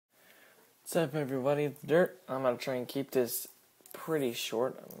What's up, everybody? It's Dirt. I'm going to try and keep this pretty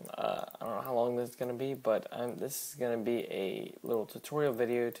short. I don't know how long this is going to be, but this is going to be a little tutorial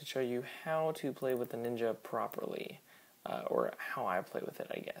video to show you how to play with the Ninja properly, or how I play with it,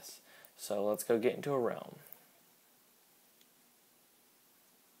 I guess. So let's go get into a realm.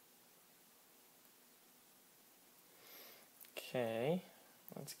 Okay,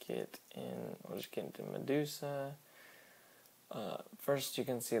 let's get in. We'll just get into Medusa. First, you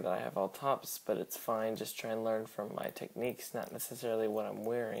can see that I have all tops, but it's fine. Just try and learn from my techniques, not necessarily what I'm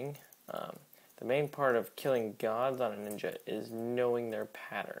wearing. The main part of killing gods on a ninja is knowing their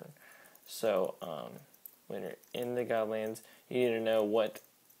pattern. So when you're in the godlands, you need to know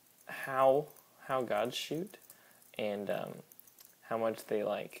how gods shoot, and how much they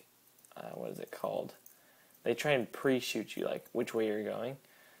like. What is it called? They try and pre-shoot you, like which way you're going.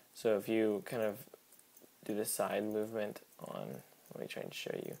 So if you kind of do the side movement on, let me try and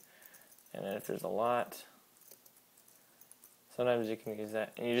show you. And then if there's a lot, sometimes you can use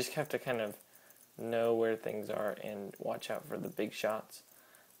that. And you just have to kind of know where things are and watch out for the big shots.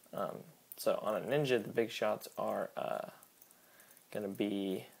 So on a ninja, the big shots are going to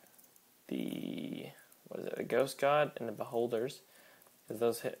be the, the ghost god and the beholders.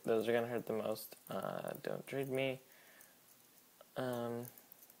 Because those are going to hurt the most. Don't trade me.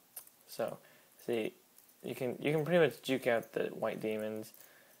 So, see, you can pretty much juke out the white demons.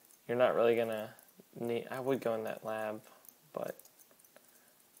 You're not really gonna need. I would go in that lab, but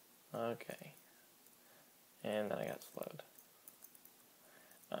okay. And then I got slowed.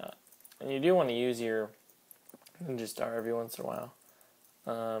 And you do want to use your ninja star every once in a while.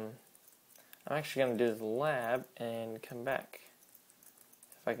 I'm actually gonna do the lab and come back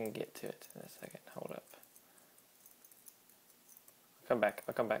if I can get to it in a second. Hold up.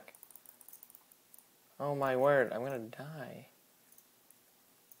 I'll come back. Oh my word, I'm gonna die.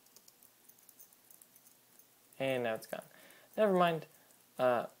 And now it's gone. Never mind.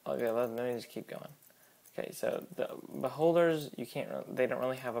 Okay, let me just keep going. Okay, so the beholders, they don't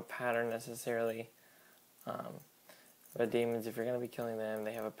really have a pattern necessarily. The demons, if you're gonna be killing them,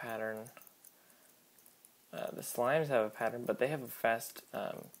 they have a pattern. The slimes have a pattern, but they have a fast,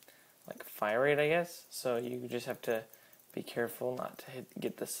 like fire rate, I guess. So you just have to be careful not to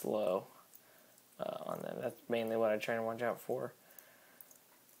get the slow. On them. That's mainly what I try and watch out for.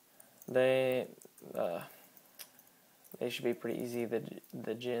 They should be pretty easy. The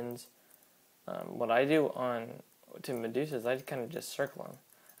djinns. What I do to Medusa is I kind of just circle them.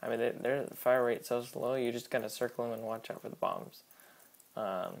 I mean, their fire rate so slow. You just kind of circle them and watch out for the bombs.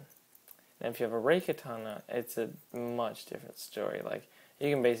 And if you have a Ray Katana, it's a much different story. Like, you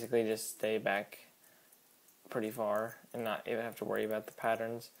can basically just stay back pretty far and not even have to worry about the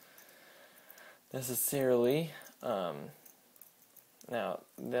patterns necessarily. Now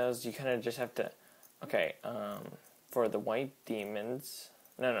those you kind of just have to, okay, for the white demons,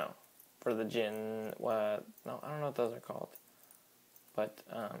 for the djinn, no, I don't know what those are called, but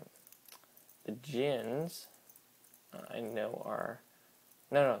the djinns, I know are,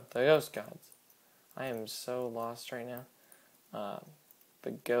 the ghost gods. I am so lost right now.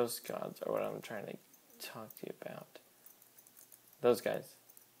 The ghost gods are what I'm trying to talk to you about. Those guys.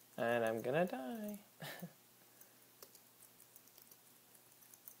 And I'm gonna die.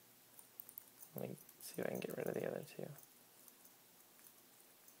 Let me see if I can get rid of the other two.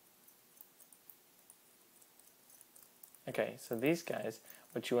 Okay, so these guys,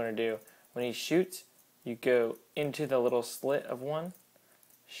 what you want to do, when he shoots, you go into the little slit of one,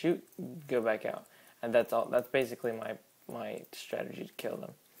 shoot, go back out. And that's all. That's basically my strategy to kill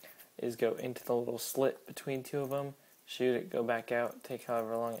them, is go into the little slit between two of them, shoot it, go back out, take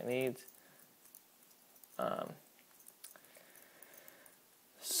however long it needs.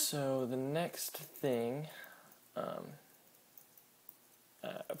 So the next thing,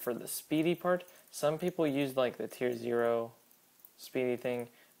 for the speedy part, some people use like the tier 0 speedy thing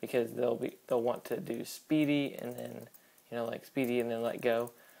because they'll want to do speedy and then like speedy and then let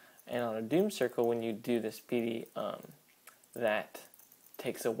go. And on a doom circle, when you do the speedy, that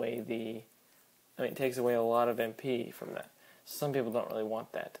takes away it takes away a lot of MP from that. Some people don't really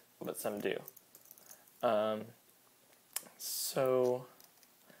want that, but some do. So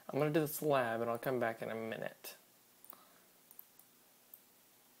I'm going to do this lab, and I'll come back in a minute.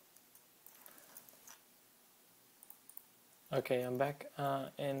 Okay, I'm back,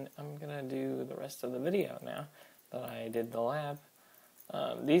 and I'm going to do the rest of the video now that I did the lab.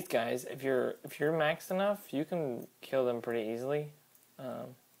 These guys, if you're maxed enough, you can kill them pretty easily.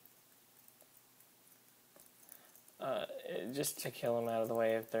 Just to kill them out of the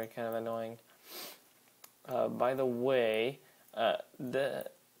way if they're kind of annoying. By the way,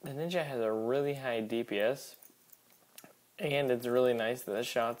 the ninja has a really high DPS, and it's really nice that the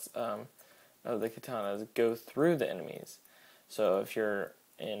shots of the katanas go through the enemies. So if you're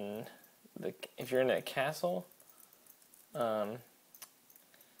in a castle, then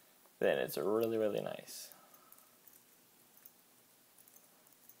it's really, really nice.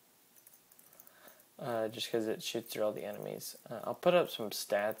 Just because it shoots through all the enemies. I'll put up some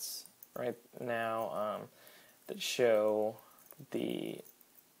stats right now that show the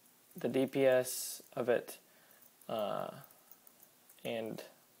DPS of it, and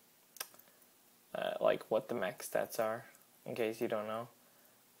like what the max stats are, in case you don't know.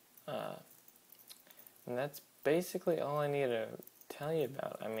 And that's basically all I need to tell you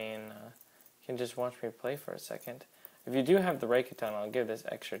about. I mean, you can just watch me play for a second. If you do have the right katana, I'll give this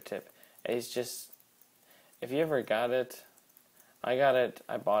extra tip. It's just, if you ever got it, I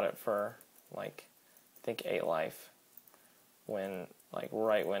bought it for, like, I think 8 life, when, like,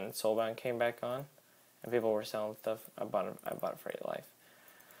 right when Soulbound came back on, and people were selling stuff, I bought it for 8 life.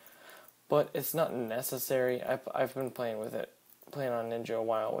 But it's not necessary. I've been playing on Ninja a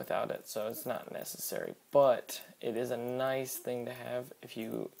while without it, so it's not necessary. But it is a nice thing to have. If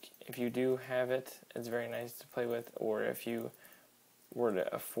you do have it, it's very nice to play with, or if you were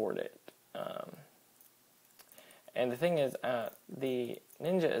to afford it. And the thing is, the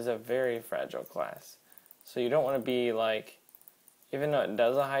ninja is a very fragile class, so you don't want to be like, even though it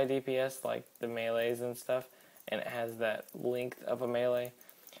does a high DPS like the melees and stuff, and it has that length of a melee,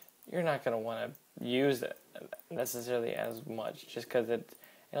 you're not going to want to use it necessarily as much, just because it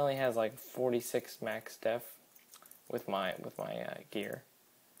only has like 46 max def with my gear.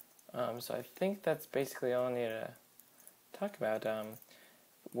 So I think that's basically all I need to talk about.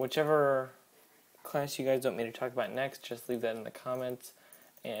 Whichever class you guys want me to talk about next, just leave that in the comments,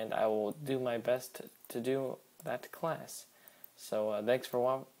 and I will do my best to do that class. So thanks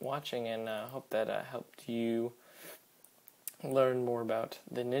for watching, and hope that helped you learn more about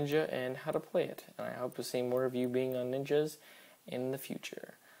the ninja and how to play it. And I hope to see more of you being on ninjas in the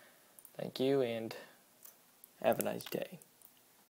future. Thank you, and have a nice day.